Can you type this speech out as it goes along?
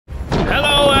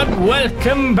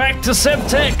welcome back to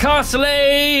SevTech Castle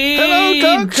Age. Hello,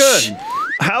 Duncan.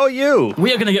 How are you?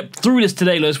 We are going to get through this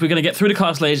today, Lewis. We're going to get through the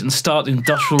Castle Age and start the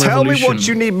Industrial Tell Revolution. me what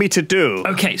you need me to do.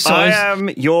 Okay, so I am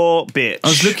your bitch. I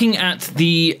was looking at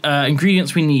the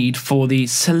ingredients we need for the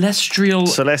Celestial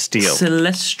crafting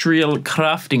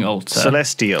altar.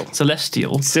 Celestial.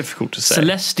 It's difficult to say.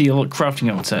 Celestial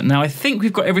crafting altar. Now, I think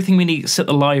we've got everything we need to set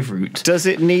the live route. Does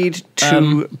it need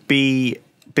to be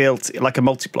built like a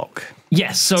multi-block?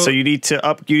 Yes. So you need to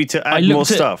add more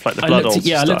stuff, like the blood altar.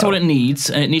 Yeah, I looked at what it needs,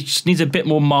 and it just needs a bit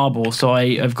more marble. So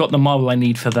I've got the marble I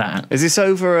need for that. Is this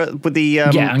over with the?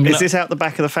 Is this out the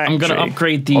back of the factory? I'm going to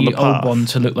upgrade the old one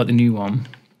to look like the new one.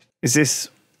 Is this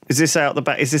out the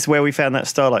back? Is this where we found that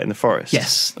starlight in the forest?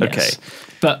 Yes. Okay.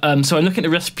 But so I look at the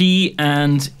recipe,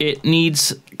 and it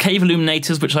needs cave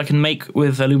illuminators, which I can make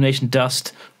with illumination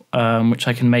dust, which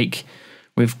I can make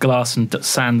with glass and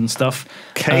sand and stuff.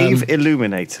 Cave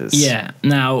illuminators. Yeah.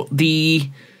 Now, the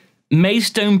maze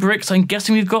stone bricks, I'm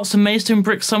guessing we've got some maze stone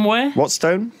bricks somewhere. What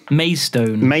stone? Maze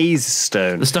stone. Maze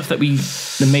stone. The stuff that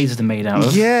the mazes are made out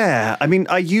of. Yeah. I mean,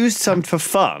 I used some for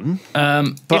fun.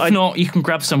 But if not, you can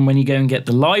grab some when you go and get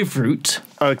the live route.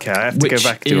 Okay, I have to go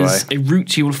back, do I? Which is a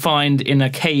route you will find in a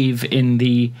cave in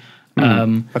the...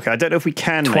 okay, I don't know if we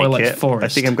can Twilight make it. Forest. I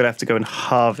think I'm going to have to go and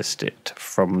harvest it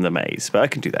from the maze, but I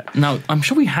can do that. Now, I'm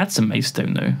sure we had some maze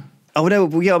stone, though. Oh, no,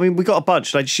 well, yeah, I mean, we got a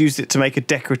bunch, and I just used it to make a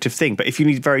decorative thing, but if you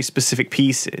need very specific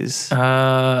pieces...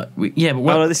 yeah, but... Oh,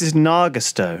 no, this is Naga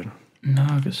stone.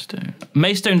 Naga stone.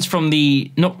 Maze stone's from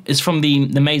the... It's from the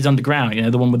maze underground, you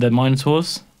know, the one with the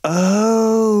Minotaurs.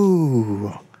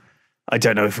 Oh. I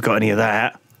don't know if we got any of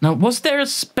that. Now, was there a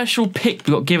special pick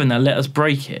we got given that let us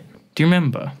break it? Do you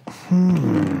remember?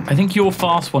 I think your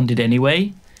fast one did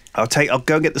anyway. I'll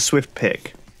go and get the swift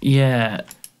pick. Yeah.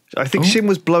 I think Shin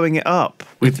was blowing it up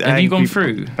with Have you gone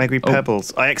through? Angry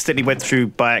pebbles. I accidentally went through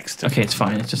by accident. Okay, it's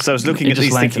fine. It's just, so I was looking at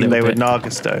these thinking they were bit.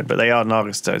 Naga stone, but they are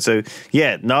Naga stone. So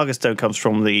yeah, Naga stone comes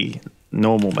from the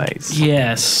normal maze.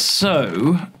 Yeah,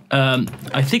 so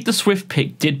I think the swift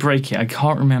pick did break it. I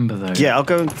can't remember though. Yeah, I'll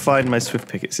go and find my swift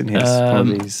pick. It's in here.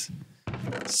 One of these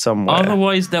somewhere.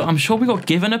 Otherwise, though, I'm sure we got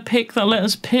given a pick that let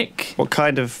us pick. What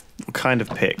kind of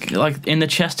pick? Like in the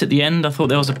chest at the end, I thought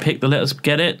there was a pick that let us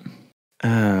get it.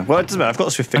 Well, it doesn't matter. I've got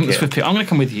a swift pick. I'm going to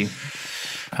come with you.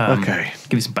 Okay.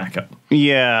 Give you some backup.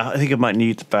 Yeah, I think I might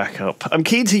need the backup. I'm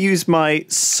keen to use my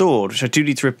sword, which I do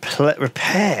need to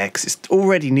repair because it's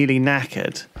already nearly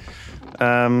knackered.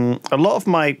 A lot of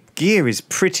my gear is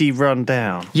pretty run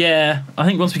down. Yeah, I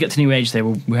think once we get to New Age,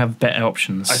 we'll have better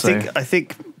options. I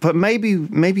think, but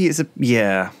maybe it's a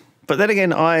But then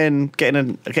again,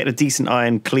 getting a decent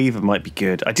iron cleaver might be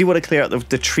good. I do want to clear out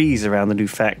the trees around the new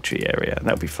factory area.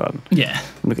 That would be fun. Yeah,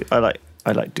 I like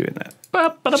doing that.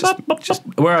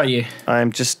 Where are you?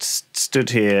 I'm just stood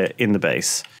here in the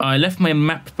base. I left my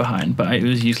map behind, but it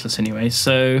was useless anyway.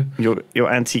 So your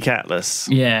antique atlas,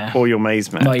 yeah, or your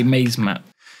maze map. My maze map.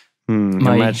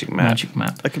 My magic map. Magic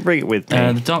map. I can bring it with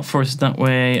me. The dark forest is that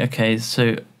way. Okay,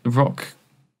 so rock.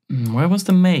 Where was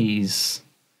the maze?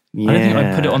 Yeah. I don't think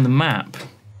I put it on the map.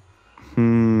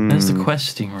 There's the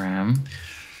questing ram.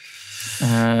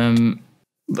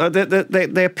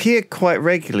 They appear quite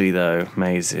regularly, though,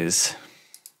 mazes.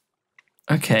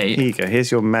 Okay. Here you go. Here's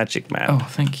your magic map. Oh,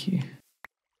 thank you.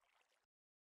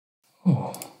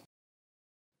 Oh.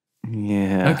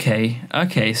 Yeah.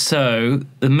 Okay, so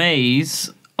the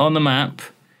maze on the map,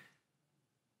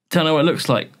 don't know what it looks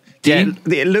like.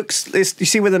 It looks... you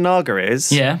see where the Naga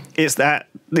is? Yeah. It's that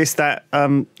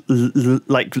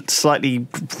like slightly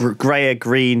grayer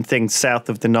green thing south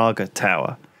of the Naga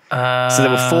tower. So there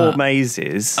were 4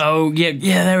 mazes. Oh, yeah,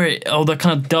 there it... Oh, they're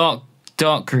kind of dark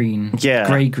green. Yeah.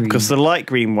 Grey green. Because the light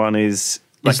green one is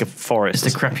like a forest.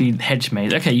 It's the crappy hedge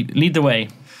maze. Okay, lead the way.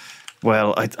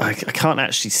 Well, I can't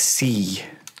actually see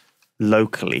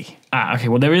locally. Okay,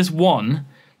 well, there is one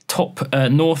top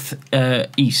north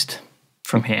east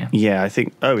from here. Yeah, I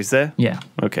think... Oh, is there? Yeah.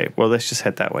 Okay, well, let's just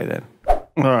head that way then.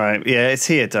 All right, yeah, it's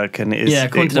here, Duncan.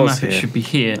 According to the map, it should be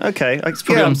here. Okay.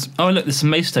 Oh, look, there's some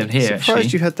maze stone here, I'm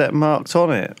surprised you had that marked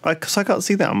on it. Because I can't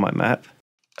see that on my map.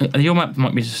 Your map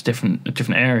might be just a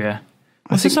different area.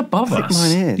 What's this above us? I think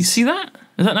mine is. You see that?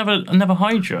 Is that another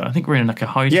Hydra? I think we're in like a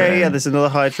Hydra. Yeah, there's another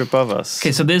Hydra above us.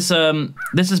 Okay, so this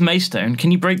is maze stone.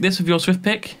 Can you break this with your swift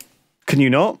pick? Can you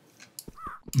not?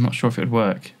 I'm not sure if it would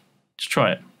work. Just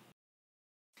try it.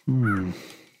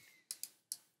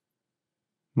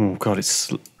 Oh, God,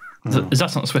 it's... Is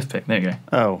that not a swift pick? There you go.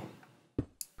 Oh.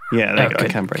 Yeah, there you go. I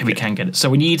can break it. We can get it. So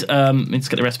we need... let's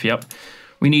get the recipe up.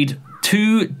 We need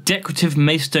 2 decorative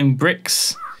maze stone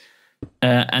bricks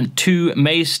and 2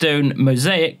 maze stone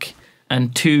mosaic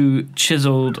and 2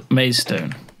 chiseled maze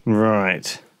stone.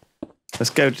 Right. Let's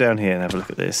go down here and have a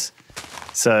look at this.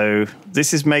 So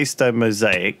this is maze stone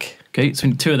mosaic. Okay, so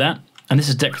we need 2 of that. And this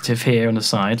is decorative here on the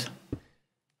side.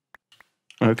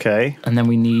 Okay. And then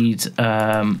we need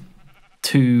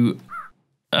 2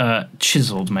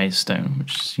 chiseled maze stone,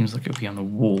 which seems like it would be on the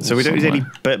wall. So we don't need any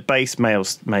base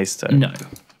maze stone? No.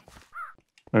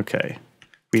 Okay.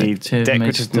 We need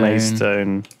decorative maze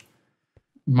stone.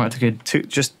 Might have to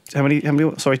go how many?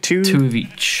 Sorry, 2 of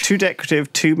each. 2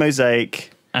 decorative, 2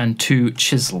 mosaic, and 2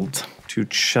 chiseled. 2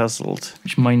 chiseled.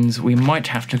 Which means we might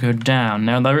have to go down.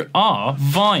 Now there are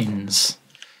vines,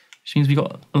 which means we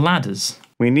got ladders.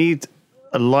 We need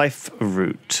a life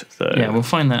route, though. Yeah, we'll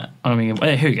find that. I mean,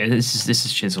 here we go. This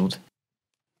is chiseled.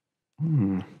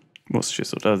 What's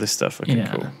chiseled? Oh, this stuff. Okay,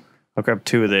 Yeah. cool. I'll grab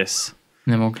 2 of this.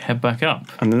 And then we'll head back up.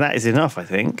 And then that is enough, I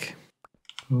think.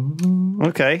 Ooh.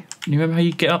 Okay. You remember how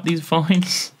you get up these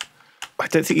vines? I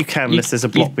don't think you can unless there's a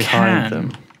block behind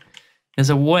them. There's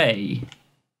a way.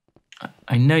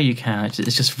 I know you can. It's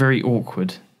just very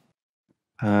awkward.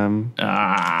 Maze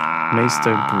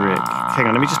stone brick. Hang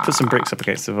on, let me just put some bricks up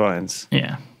against the vines.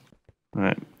 Yeah.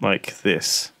 Right, like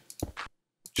this.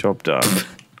 Job done.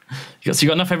 So you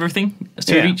got enough of everything? That's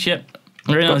 2 of each, yep.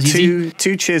 Very Got nice.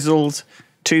 two chiseled,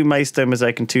 2 maze stone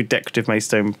mosaic, and 2 decorative maze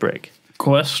stone brick.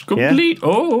 Quest complete. Yeah?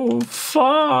 Oh,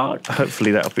 fuck.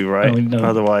 Hopefully that'll be right. No.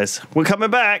 Otherwise, we're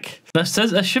coming back. That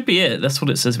should be it. That's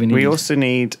what it says we need. We also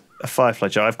need a firefly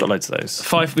jar. I've got loads of those.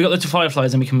 We got loads of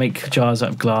fireflies, and we can make jars out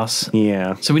of glass.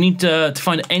 Yeah. So we need to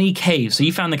find any cave. So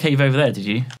you found the cave over there, did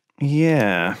you?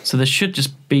 Yeah. So there should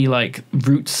just be like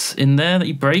roots in there that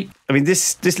you break. I mean,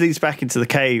 this leads back into the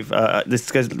cave.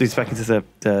 This leads back into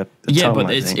the yeah, tunnel,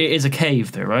 but it is a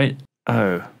cave though, right?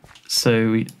 Oh.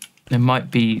 So there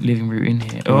might be living root in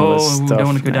here. Oh, we don't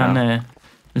want to go down there.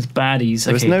 There's baddies.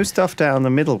 There's no stuff down the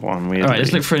middle one, weirdly. All right,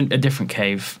 let's look for a different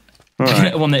cave. All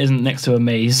right. One that isn't next to a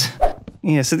maze.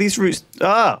 Yeah, so these roots...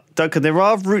 Duncan, there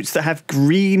are roots that have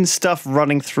green stuff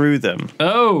running through them.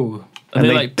 Oh, are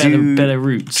they like better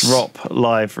roots? Drop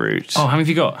live roots. Oh, how many have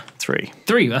you got? 3.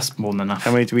 3, that's more than enough.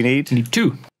 How many do we need? We need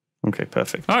 2. Okay,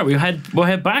 perfect. All right, we'll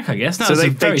head back, I guess. So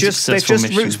they're just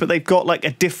roots, but they've got like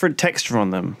a different texture on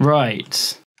them.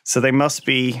 Right. So they must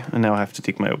be... And now I have to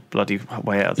dig my bloody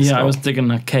way out of this hole. I was digging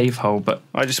a cave hole, but...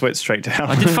 I just went straight down.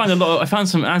 I did find I found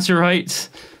some azurite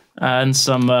and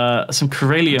some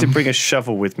corallium. I did bring a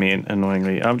shovel with me,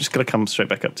 annoyingly. I'm just going to come straight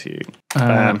back up to you.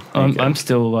 I'm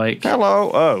still like... Hello.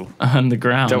 Oh.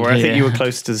 Underground. Don't worry, I think you were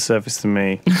closer to the surface than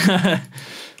me.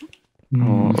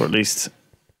 Or at least...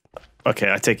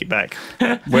 Okay, I take it back.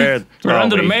 We're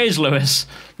under the maze, Lewis.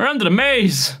 We're under the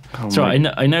maze. That's right,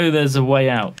 I know there's a way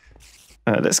out.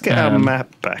 Let's get our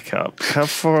map back up. How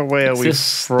far away are we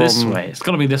from... This way. It's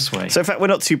got to be this way. So, in fact, we're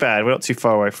not too bad. We're not too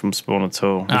far away from spawn at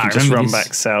all. We can just run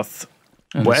back south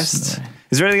west.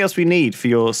 Is there anything else we need for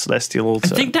your celestial altar?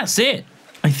 I think that's it.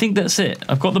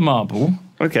 I've got the marble.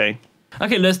 Okay.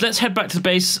 Okay, let's head back to the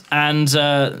base and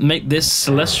make this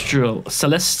celestial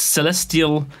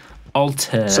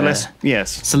altar.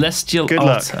 Yes. Celestial Good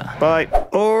altar. Luck. Bye.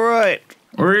 All right.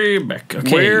 We're back.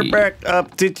 Okay. We're back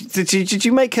up. Did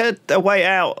you make a way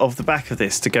out of the back of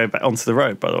this to go back onto the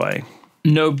road, by the way?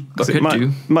 No, but it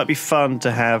might be fun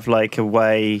to have like a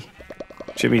way.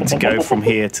 To go from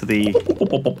here to the...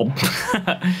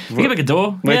 You can make a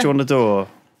door. Where do you want the door?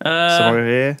 Somewhere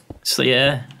here? So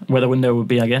yeah, where the window would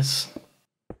be, I guess.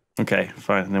 Okay,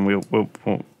 fine. And then we'll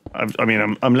I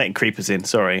mean, I'm letting creepers in,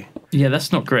 sorry. Yeah,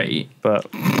 that's not great. But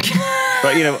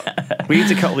you know, we need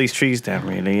to cut all these trees down,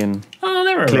 really, and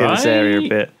they're clear this area a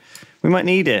bit. We might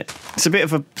need it. It's a bit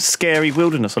of a scary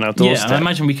wilderness on our doorstep. Yeah, I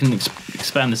imagine we can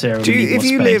expand this area. If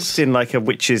you lived in like a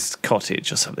witch's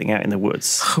cottage or something out in the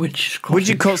woods, would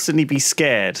you constantly be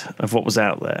scared of what was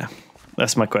out there?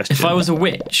 That's my question. If I was a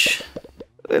witch...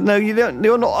 No, you don't.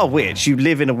 You're not a witch. You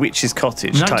live in a witch's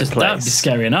cottage type place. That would be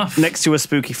scary enough. Next to a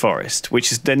spooky forest, which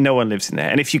is then no one lives in there.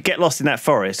 And if you get lost in that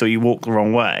forest or you walk the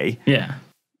wrong way,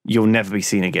 you'll never be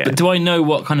seen again. But do I know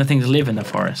what kind of things live in the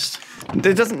forest?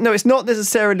 No, it's not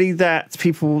necessarily that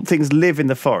things live in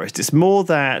the forest. It's more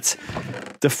that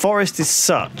the forest is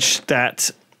such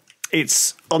that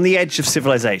it's on the edge of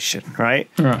civilization, right?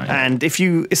 Right. And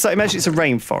imagine it's a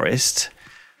rainforest.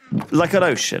 Like an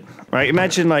ocean, right?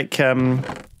 Imagine like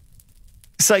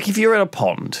it's like if you're in a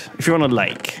pond, if you're on a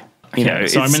lake, you know.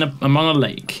 So I'm on a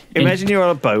lake. Imagine you're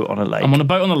on a boat on a lake. I'm on a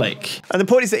boat on a lake. And the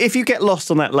point is that if you get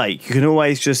lost on that lake, you'll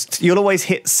always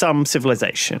hit some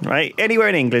civilization, right? Anywhere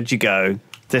in England you go,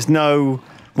 there's no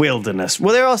wilderness.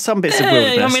 Well, there are some bits of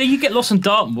wilderness. I mean, you get lost in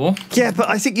Dartmoor. Yeah, but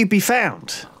I think you'd be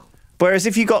found. Whereas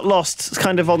if you got lost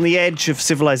kind of on the edge of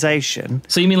civilization...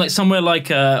 So you mean like somewhere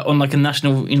like on like a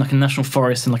national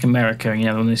forest in like America,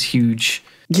 on this huge...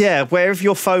 Yeah, where if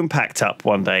your phone packed up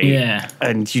one day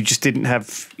and you just didn't have,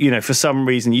 for some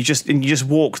reason, you just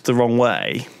walked the wrong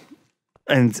way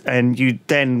and you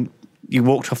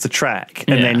walked off the track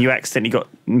and then you accidentally got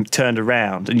turned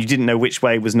around and you didn't know which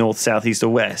way was north, south, east or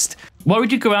west. Why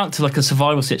would you go out to like a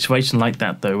survival situation like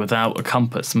that though without a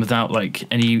compass and without like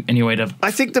any way to...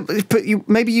 I think that, but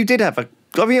maybe you did have a...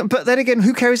 I mean, but then again,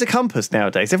 who carries a compass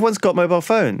nowadays? Everyone's got mobile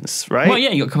phones, right? Well, yeah,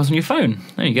 you got a compass on your phone.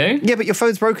 There you go. Yeah, but your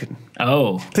phone's broken.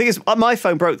 Oh. The thing is, my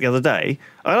phone broke the other day,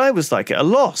 and I was like at a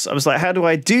loss. I was like, how do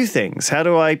I do things? How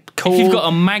do I call... If you've got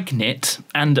a magnet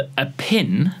and a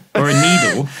pin or a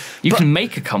needle, you can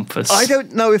make a compass. I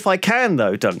don't know if I can,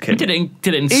 though, Duncan. You did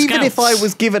it in Even Scouts. if I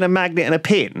was given a magnet and a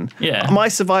pin, my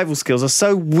survival skills are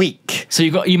so weak. So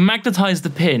you magnetise the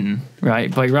pin,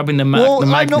 right, by rubbing the magnet.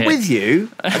 Well, I'm not with you.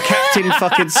 A captain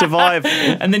fucking survival.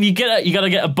 And then you got to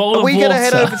get a bowl of water. Are we going to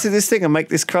head over to this thing and make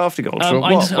this crafting ultra?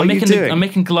 What are you doing? I'm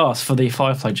making glass for the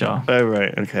firefly jar. Oh,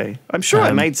 right, okay. I'm sure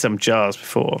I made some jars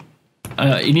before.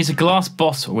 It needs a glass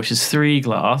bottle, which is 3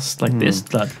 glass, like this.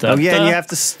 And you have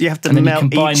to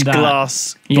melt each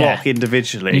glass block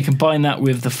individually. And you combine that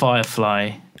with the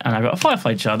firefly, and I've got a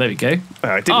firefly jar. There we go.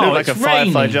 Oh, it didn't look like a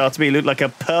firefly jar to me. It looked like a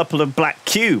purple and black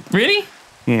cube. Really?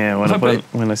 Yeah,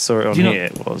 when I saw it on here,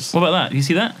 it was. What about that? Do you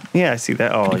see that? Yeah, I see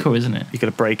that. Oh, pretty cool, isn't it? You got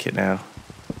to break it now.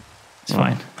 It's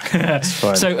fine. It's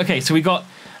fine. So we got.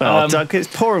 Duncan,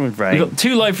 it's pouring with rain. We got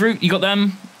 2 live fruit. You got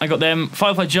them. I got them.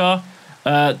 Firefly jar.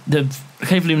 The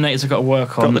cave illuminators I've got to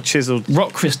work on. Got the chiseled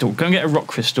rock crystal. Go and get a rock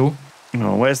crystal.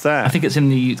 Oh, where's that? I think it's in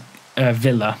the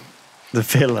villa. The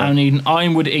villa. I need an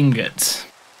ironwood ingot.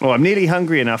 Oh, I'm nearly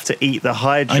hungry enough to eat the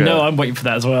Hydra. I know. I'm waiting for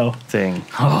that as well. Thing.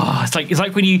 Oh, it's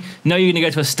like when you know you're going to go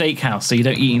to a steakhouse, so you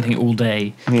don't eat anything all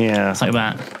day. Yeah, it's like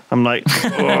that. I'm like,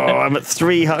 I'm at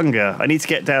 3 hunger. I need to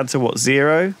get down to what,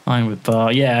 0? Ironwood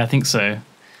bar. Yeah, I think so.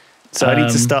 So I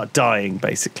need to start dying,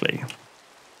 basically.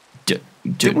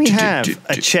 Didn't we have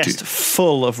a chest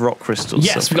full of rock crystals?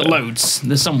 Yes, we've got loads.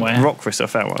 There's somewhere. Rock crystal, I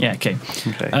found one. Yeah, okay.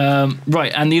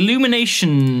 Right, and the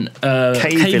illumination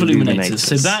cave illuminators.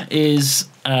 So that is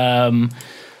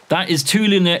 2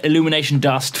 illumination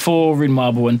dust, 4 rune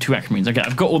marble, and 2 aquamarines. Okay,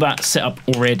 I've got all that set up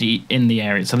already in the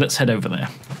area, so let's head over there.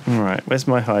 All right, where's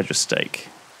my Hydra steak?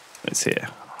 It's here.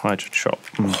 Hydra chop.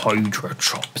 Hydra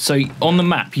chop. So on the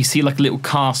map, you see like a little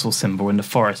castle symbol in the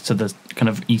forest to the kind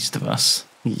of east of us.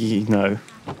 No.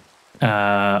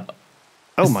 Oh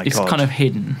my god. It's kind of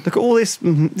hidden. Look at all this.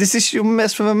 This is your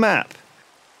mess from a map.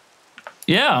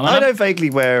 Yeah. I know vaguely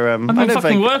where... I know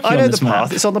the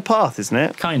path. It's on the path, isn't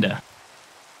it? Kinda.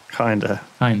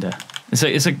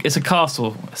 It's a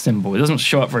castle symbol. It doesn't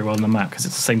show up very well on the map because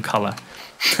it's the same colour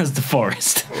as the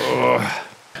forest.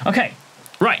 Okay.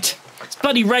 Right. It's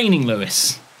bloody raining,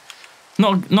 Lewis.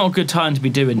 Not a good time to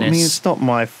be doing this. I mean, it's not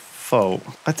my fault.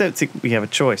 I don't think we have a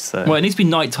choice, though. Well, it needs to be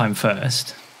nighttime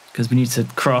first, because we need to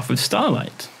craft with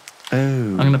starlight. Oh.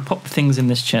 I'm going to pop the things in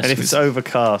this chest. And if it's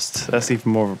overcast, that's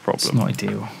even more of a problem. It's not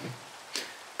ideal.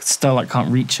 Starlight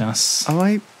can't reach us.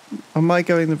 Am I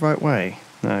going the right way?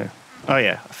 No. Oh,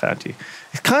 yeah, I found you.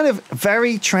 It's kind of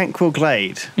very tranquil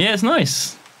glade. Yeah, it's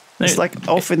nice. It's like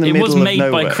off in the middle of nowhere. It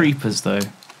was made by creepers, though.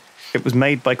 It was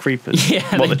made by creepers?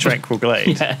 Yeah. What, the tranquil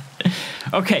glade? Yeah.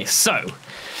 Okay, so...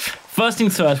 First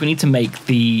things first, we need to make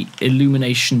the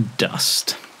illumination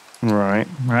dust. Right.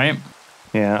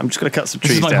 Yeah, I'm just going to cut some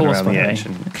trees down around the edge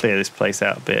and clear this place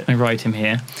out a bit. I write him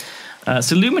here.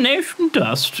 So illumination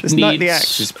dust This nightly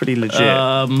axe is pretty legit.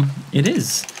 It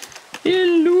is.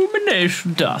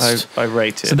 Illumination dust. I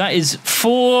rate it. So that is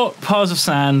 4 piles of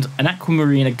sand, an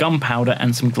aquamarine, a gunpowder,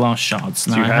 and some glass shards.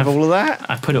 Do you have all of that?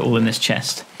 I put it all in this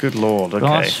chest. Good lord, okay.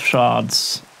 Glass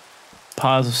shards,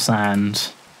 piles of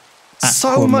sand...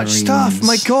 So much stuff.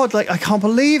 My God, I can't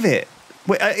believe it.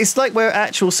 It's like we're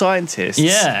actual scientists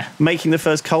making the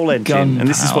first coal engine, and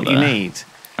this is what you need.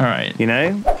 All right.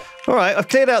 All right, I've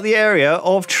cleared out the area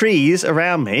of trees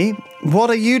around me. What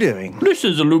are you doing? This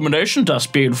is illumination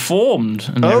dust being formed,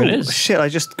 and there it is. Oh, shit, I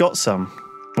just got some.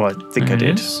 Well, I think I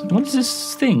did. What is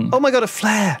this thing? Oh my God, a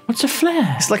flare. What's a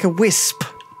flare? It's like a wisp.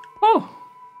 Oh.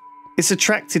 It's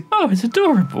attracted... Oh, it's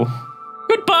adorable.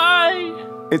 Goodbye.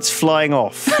 It's flying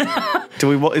off.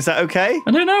 Is that okay?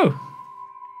 I don't know.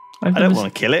 I don't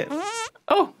want to kill it.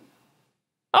 Oh,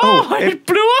 it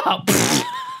blew up.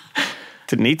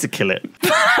 Didn't need to kill it.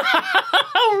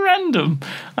 How random.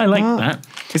 I like that.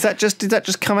 Did that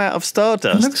just come out of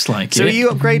stardust? It looks like it. So are you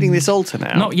upgrading this altar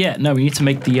now? Not yet. No, we need to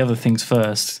make the other things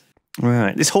first.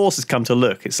 Right. This horse has come to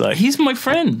look. It's like... He's my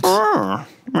friend. Oh,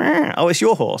 it's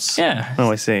your horse? Yeah. Oh,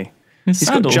 I see. He's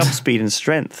got jump speed and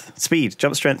strength.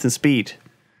 Jump strength and speed.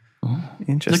 Oh,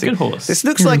 interesting. It's a good horse. This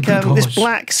looks like this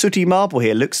black sooty marble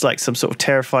here looks like some sort of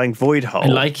terrifying void hole. I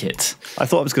like it. I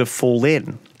thought I was going to fall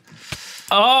in.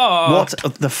 Oh, what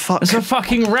the fuck? It's a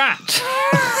fucking rat.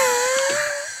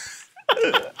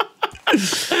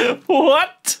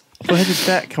 What? Where did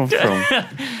that come from?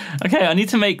 Okay, I need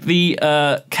to make the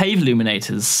cave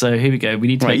illuminators. So here we go. We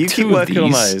need to make two of these. You keep working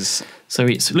on those. So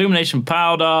it's illumination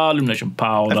powder.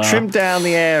 I've trimmed down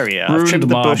the area. I've trimmed the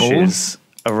bushes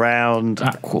around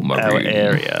our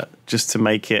area just to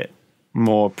make it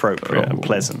more appropriate and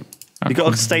pleasant. You've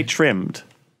got to stay trimmed.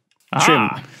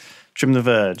 Trim the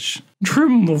verge.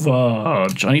 Trim the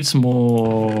verge. I need some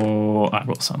more. I've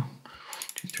got some.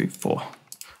 2, 3, 4.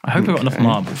 I hope I've got enough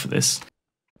marble for this.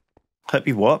 Hope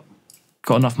you what?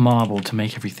 Got enough marble to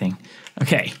make everything.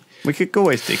 Okay. We could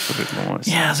always dig for a bit more.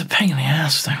 Yeah, it's a pain in the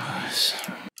ass though.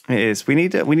 It is. We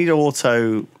need to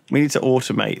automate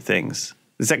things.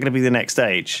 Is that going to be the next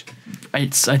stage? I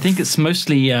think it's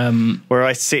mostly where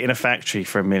I sit in a factory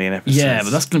for a million episodes. Yeah,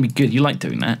 but that's going to be good. You like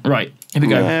doing that, right? Here we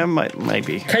go. Yeah,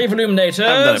 maybe. Cave illuminators. I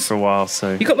haven't done it for a while,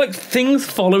 so you got like things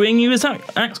following you. Is that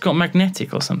axe got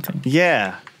magnetic or something?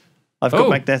 Yeah, I've got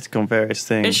magnetic on various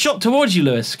things. It's shot towards you,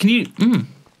 Lewis. Can you?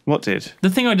 What did?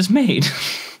 The thing I just made.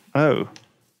 Oh,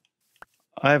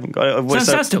 I haven't got it.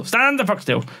 Stand still. Stand the fuck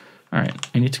still. All right,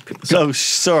 I need to pick this up. Oh,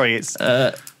 sorry. It's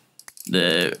the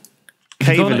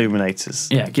cave illuminators.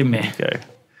 Yeah, give me. Go.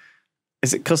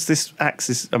 Is it because this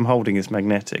axe I'm holding is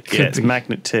magnetic? Yeah, it's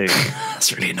magnet too.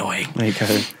 That's really annoying. There you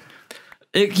go.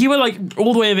 You were like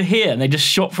all the way over here, and they just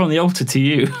shot from the altar to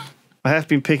you. I have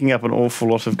been picking up an awful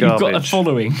lot of garbage. You've got a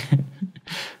following.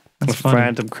 That's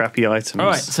random crappy items. All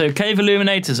right, so cave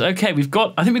illuminators. Okay, I think we've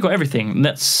got everything.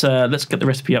 Let's get the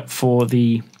recipe up for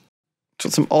the.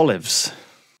 Got some olives.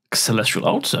 Celestial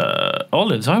altar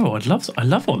olives. Oh, I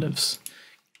love olives.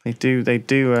 They do.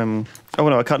 Oh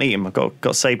no, I can't eat them. I've got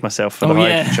to save myself for the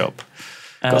hydrogen chop.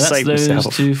 Got to save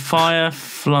myself. To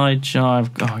firefly jar.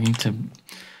 I need to.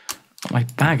 My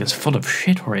bag is full of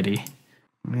shit already.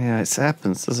 Yeah, it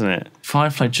happens, doesn't it?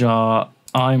 Firefly jar,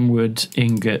 ironwood,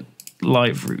 ingot,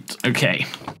 live root. Okay.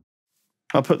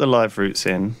 I'll put the live roots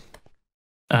in.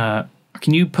 Can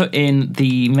you put in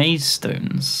the maze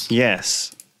stones?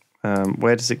 Yes.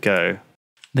 Where does it go?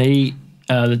 The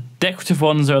decorative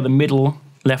ones are the middle,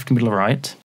 left, middle,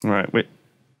 right. Right. Wait.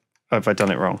 Have I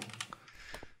done it wrong?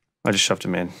 I just shoved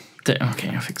them in. Okay,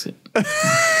 I'll fix it.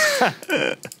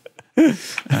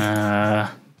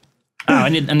 I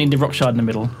need the rock shard in the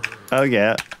middle. Oh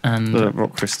yeah, and the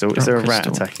rock crystal. Is there a rat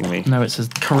attacking me? No, it says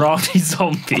karate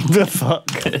zombie. The fuck?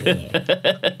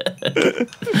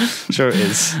 Sure it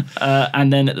is.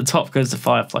 And then at the top goes the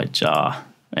firefly jar.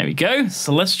 There we go.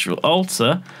 Celestial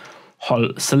altar.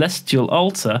 Celestial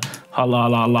altar. Ha la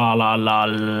la la la la.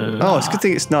 Oh, it's a good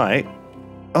thing it's night.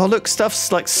 Oh look,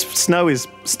 stuff's like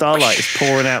starlight is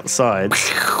pouring outside.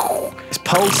 It's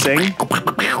pulsing.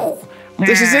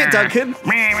 This is it, Duncan.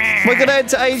 We're going to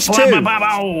enter age 2.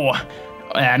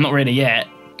 Not really yet.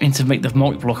 I need to make the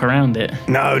multi-block around it.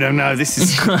 No. This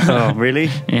is... Oh,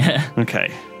 really? Yeah.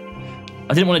 Okay.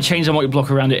 I didn't want to change the multi-block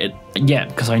around it yet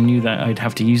because I knew that I'd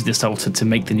have to use this altar to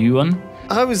make the new one.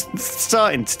 I was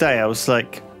starting today. I was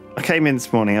like... I came in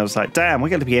this morning. I was like, damn, we're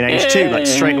going to be in age 2 like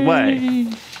straight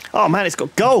away. Oh, man, it's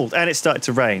got gold and it started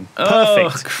to rain.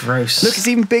 Perfect. Oh, gross. Look, it's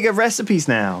even bigger recipes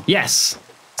now. Yes.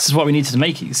 This is what we needed to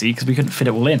make it, you see, because we couldn't fit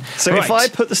it all in. So if I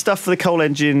put the stuff for the coal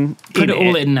engine put it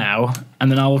all in now,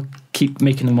 and then I'll keep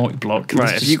making the multi-block.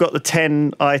 Right, have you got the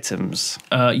 10 items?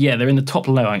 Yeah, they're in the top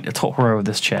row of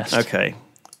this chest. Okay.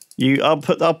 I'll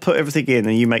put everything in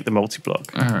and you make the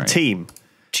multi-block. All right. Team.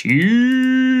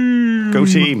 Go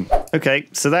team. Okay,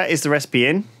 so that is the recipe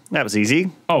in. That was easy.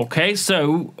 Okay,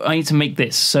 so I need to make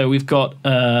this. So we've got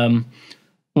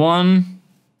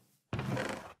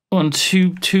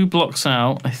two blocks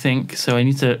out, I think. So I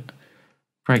need to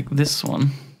break this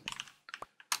one,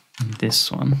 and this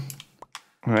one,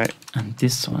 right, and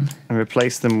this one, and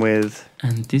replace them with,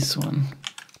 and this one,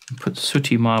 and put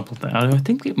sooty marble there. I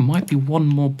think it might be one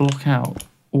more block out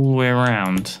all the way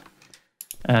around.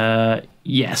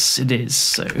 Yes, it is.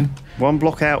 So one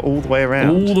block out all the way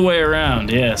around. All the way around,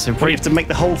 yeah. So we have to make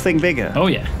the whole thing bigger. Oh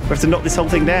yeah. We have to knock this whole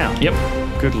thing down. Yep.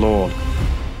 Good lord.